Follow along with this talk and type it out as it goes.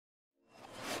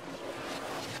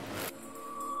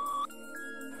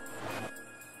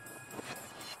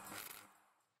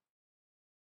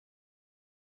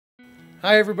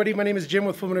Hi everybody, my name is Jim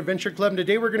with Full Moon Adventure Club, and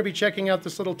today we're going to be checking out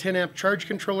this little 10 amp charge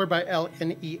controller by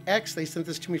LNEX. They sent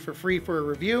this to me for free for a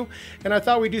review, and I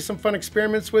thought we'd do some fun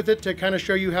experiments with it to kind of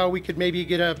show you how we could maybe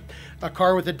get a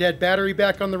car with a dead battery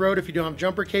back on the road if you don't have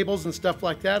jumper cables and stuff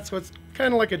like that. So it's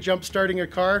kind of like a jump starting a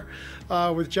car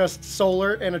with just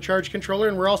solar and a charge controller,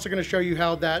 and we're also going to show you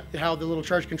how the little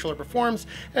charge controller performs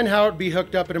and how it'd be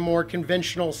hooked up in a more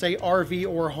conventional, say, RV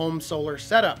or home solar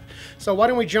setup. So why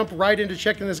don't we jump right into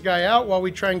checking this guy out while we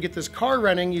try and get this car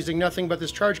running using nothing but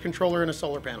this charge controller and a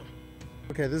solar panel.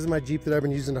 Okay, this is my Jeep that I've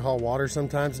been using to haul water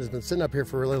sometimes. It's been sitting up here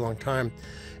for a really long time,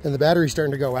 and the battery's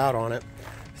starting to go out on it.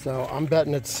 So I'm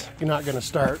betting it's not going to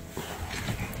start.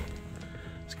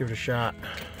 Let's give it a shot.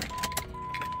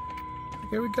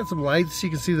 Okay, we've got some lights. You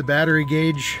can see the battery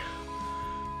gauge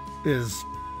is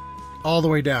all the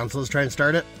way down. So let's try and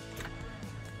start it.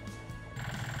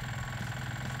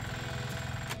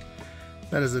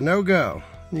 That is a no-go.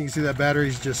 You can see that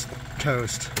battery's just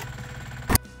toast.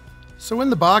 So in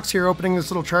the box here, opening this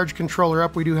little charge controller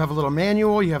up, we do have a little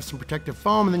manual, you have some protective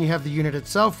foam, and then you have the unit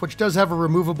itself, which does have a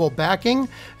removable backing,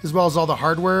 as well as all the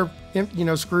hardware,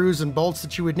 screws and bolts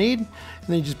that you would need. And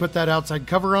then you just put that outside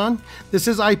cover on. This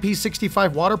is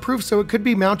IP65 waterproof, so it could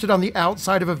be mounted on the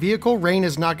outside of a vehicle. Rain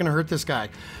is not gonna hurt this guy.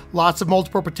 Lots of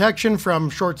multiple protection,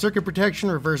 from short circuit protection,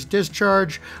 reverse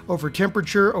discharge, over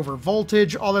temperature, over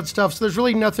voltage, all that stuff. So there's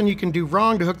really nothing you can do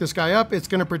wrong to hook this guy up. It's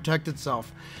gonna protect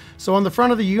itself. So on the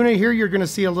front of the unit here, you're going to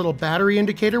see a little battery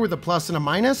indicator with a plus and a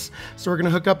minus. So we're going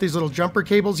to hook up these little jumper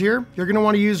cables here. You're going to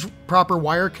want to use proper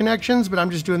wire connections, but I'm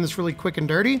just doing this really quick and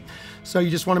dirty. So you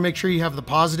just want to make sure you have the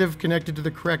positive connected to the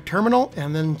correct terminal,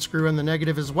 and then screw in the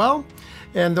negative as well.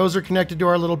 And those are connected to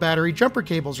our little battery jumper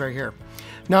cables right here.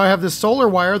 Now I have this solar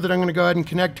wire that I'm going to go ahead and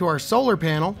connect to our solar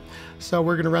panel. So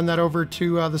we're going to run that over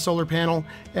to the solar panel,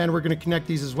 and we're going to connect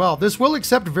these as well. This will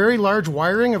accept very large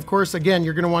wiring. Of course, again,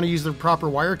 you're going to want to use the proper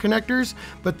wire connectors,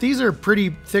 but these are pretty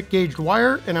thick gauged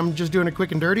wire, and I'm just doing it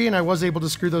quick and dirty, and I was able to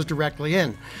screw those directly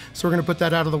in. So we're going to put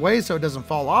that out of the way so it doesn't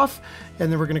fall off,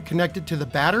 and then we're going to connect it to the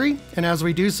battery. And as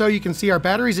we do so, you can see our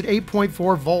battery's at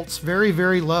 8.4 volts, very,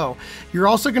 very low. You're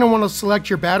also going to want to select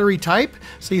your battery type.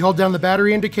 So you hold down the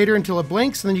battery indicator until it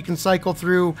blinks, and then you can cycle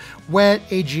through wet,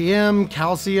 AGM,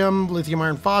 calcium, lithium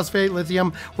iron phosphate,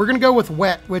 lithium. We're going to go with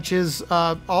wet, which is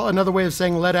another way of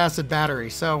saying lead acid battery.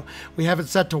 So we have it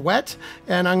set to wet,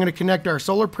 and I'm going to connect our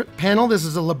solar panel. This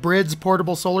is a LeBrid's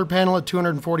portable solar panel at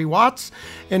 240 watts.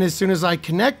 And as soon as I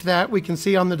connect that, we can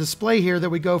see on the display here that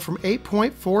we go from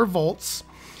 8.4 volts.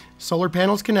 Solar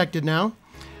panel's connected now.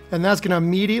 And that's going to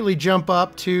immediately jump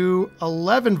up to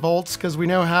 11 volts because we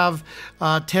now have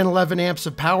 10, 11 amps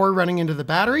of power running into the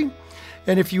battery.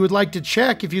 And if you would like to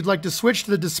check, if you'd like to switch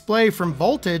the display from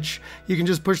voltage, you can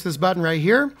just push this button right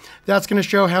here. That's going to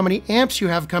show how many amps you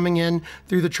have coming in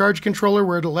through the charge controller.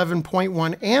 We're at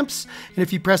 11.1 amps. And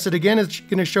if you press it again, it's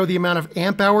going to show the amount of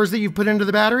amp hours that you've put into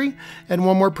the battery. And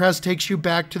one more press takes you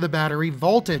back to the battery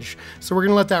voltage. So we're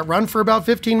going to let that run for about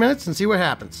 15 minutes and see what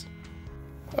happens.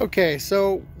 Okay,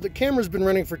 so the camera's been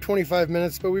running for 25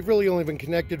 minutes, but we've really only been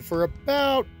connected for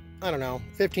about,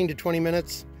 15 to 20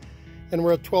 minutes. And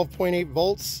we're at 12.8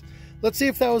 volts. Let's see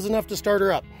if that was enough to start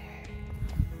her up.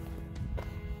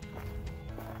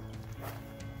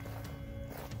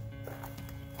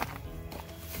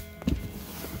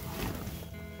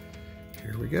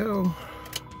 Here we go.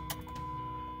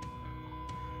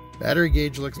 Battery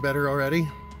gauge looks better already.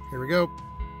 Here we go.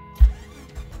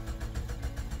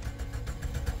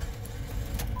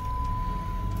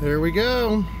 There we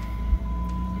go.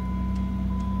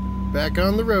 Back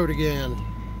on the road again.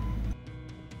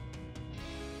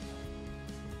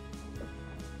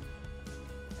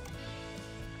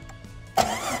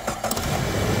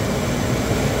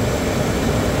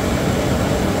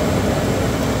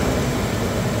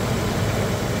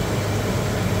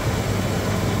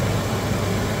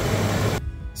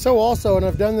 So also, and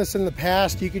I've done this in the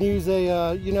past, you can use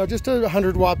a, just a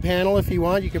 100-watt panel if you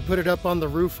want. You can put it up on the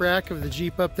roof rack of the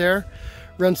Jeep up there,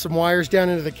 run some wires down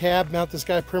into the cab, mount this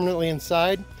guy permanently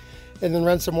inside, and then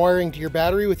run some wiring to your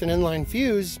battery with an inline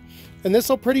fuse. And this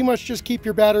will pretty much just keep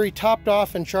your battery topped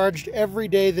off and charged every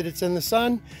day that it's in the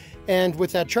sun. And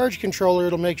with that charge controller,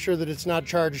 it'll make sure that it's not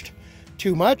charged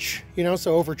too much,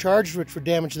 so overcharged, which would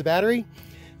damage the battery.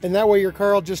 And that way your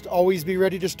car will just always be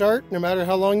ready to start, no matter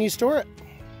how long you store it.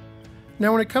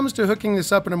 Now when it comes to hooking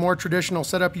this up in a more traditional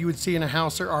setup you would see in a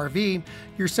house or RV,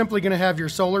 you're simply going to have your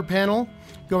solar panel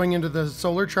going into the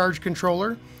solar charge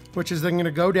controller, which is then going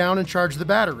to go down and charge the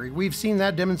battery. We've seen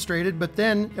that demonstrated, but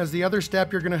then as the other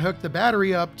step, you're going to hook the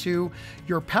battery up to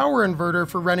your power inverter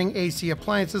for running AC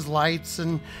appliances, lights,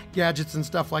 and gadgets and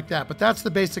stuff like that. But that's the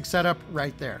basic setup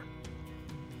right there.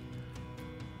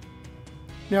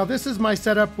 Now this is my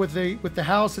setup with the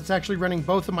house. It's actually running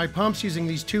both of my pumps using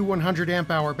these two 100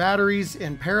 amp hour batteries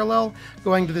in parallel,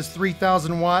 going to this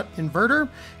 3000 watt inverter,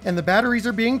 and the batteries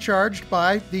are being charged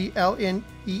by the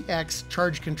LNEX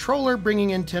charge controller,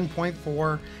 bringing in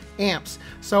 10.4 amps.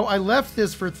 So I left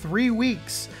this for 3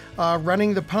 weeks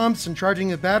running the pumps and charging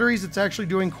the batteries. It's actually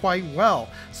doing quite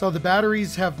well. So the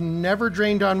batteries have never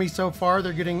drained on me so far.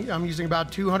 I'm using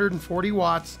about 240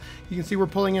 watts. You can see we're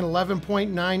pulling in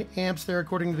 11.9 amps there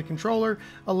according to the controller.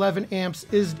 11 amps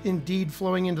is indeed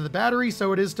flowing into the battery,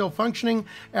 so it is still functioning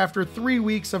after 3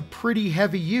 weeks of pretty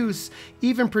heavy use,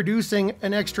 even producing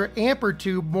an extra amp or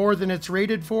two more than it's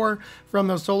rated for from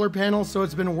those solar panels. So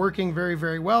it's been working very,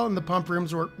 very well, and the pump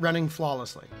rooms were running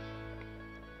flawlessly.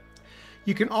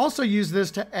 You can also use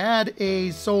this to add a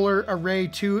solar array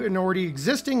to an already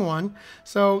existing one.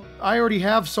 So I already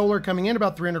have solar coming in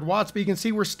about 300 watts, but you can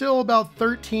see we're still about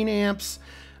 13 amps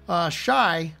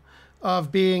shy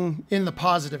of being in the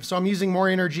positive. So I'm using more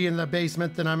energy in the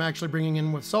basement than I'm actually bringing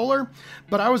in with solar,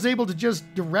 but I was able to just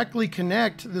directly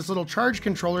connect this little charge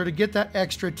controller to get that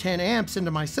extra 10 amps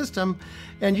into my system.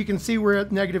 And you can see we're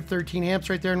at negative 13 amps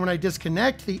right there. And when I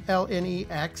disconnect the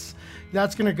LNEX,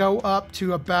 that's gonna go up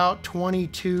to about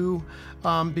 22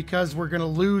 because we're gonna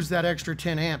lose that extra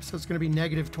 10 amps. So it's gonna be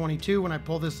negative 22 when I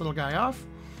pull this little guy off.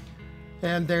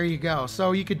 And there you go.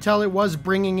 So you could tell it was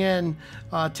bringing in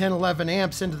 10, 11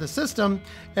 amps into the system,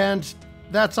 and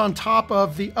that's on top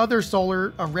of the other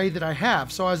solar array that I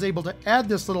have. So I was able to add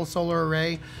this little solar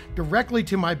array directly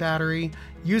to my battery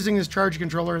using this charge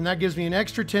controller, and that gives me an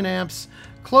extra 10 amps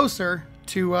closer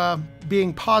to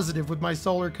being positive with my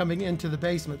solar coming into the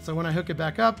basement. So when I hook it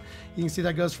back up, you can see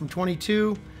that goes from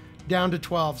 22 down to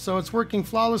 12. So it's working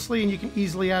flawlessly, and you can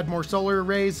easily add more solar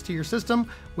arrays to your system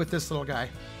with this little guy.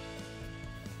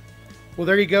 Well,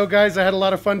 there you go, guys. I had a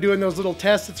lot of fun doing those little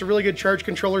tests. It's a really good charge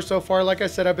controller so far. Like I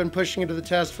said, I've been pushing into the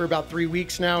test for about 3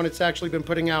 weeks now, and it's actually been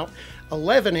putting out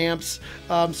 11 amps,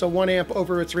 so 1 amp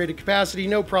over its rated capacity.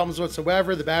 No problems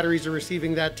whatsoever. The batteries are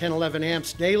receiving that 10, 11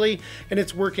 amps daily, and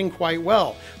it's working quite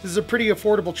well. This is a pretty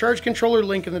affordable charge controller.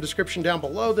 Link in the description down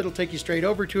below. That'll take you straight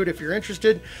over to it if you're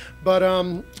interested. But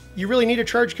you really need a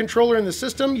charge controller in the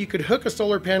system. You could hook a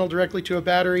solar panel directly to a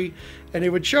battery, and it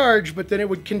would charge, but then it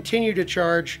would continue to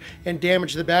charge and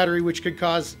damage the battery, which could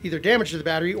cause either damage to the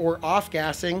battery or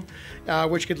off-gassing,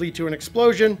 which could lead to an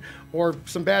explosion or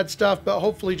some bad stuff, but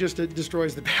hopefully just it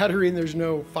destroys the battery and there's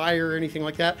no fire or anything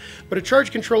like that. But a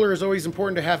charge controller is always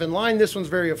important to have in line. This one's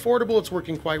very affordable. It's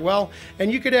working quite well.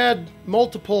 And you could add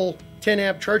multiple 10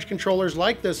 amp charge controllers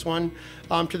like this one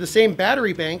to the same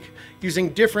battery bank using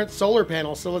different solar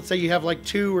panels. So let's say you have like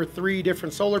 2 or 3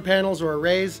 different solar panels or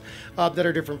arrays that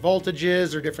are different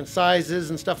voltages or different sizes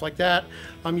and stuff like that.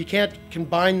 You can't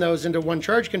combine those into one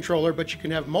charge controller, but you can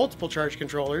have multiple charge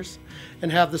controllers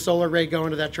and have the solar array go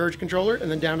into that charge controller and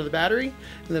then down to the battery,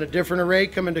 and then a different array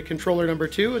come into controller number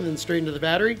 2 and then straight into the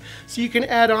battery. So you can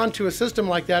add on to a system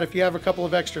like that if you have a couple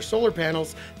of extra solar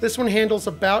panels. This one handles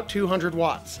about 200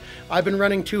 watts. I've been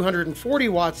running 240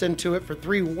 watts into it for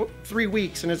 3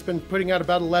 weeks, and it's been putting out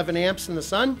about 11 amps in the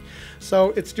sun. So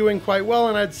it's doing quite well,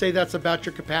 and I'd say that's about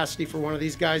your capacity for one of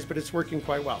these guys, but it's working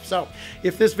quite well. So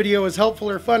if this video is helpful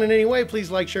or fun in any way, please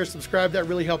like, share, subscribe. That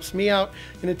really helps me out.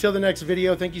 And until the next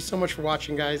video, thank you so much for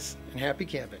watching, guys, and happy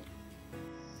camping.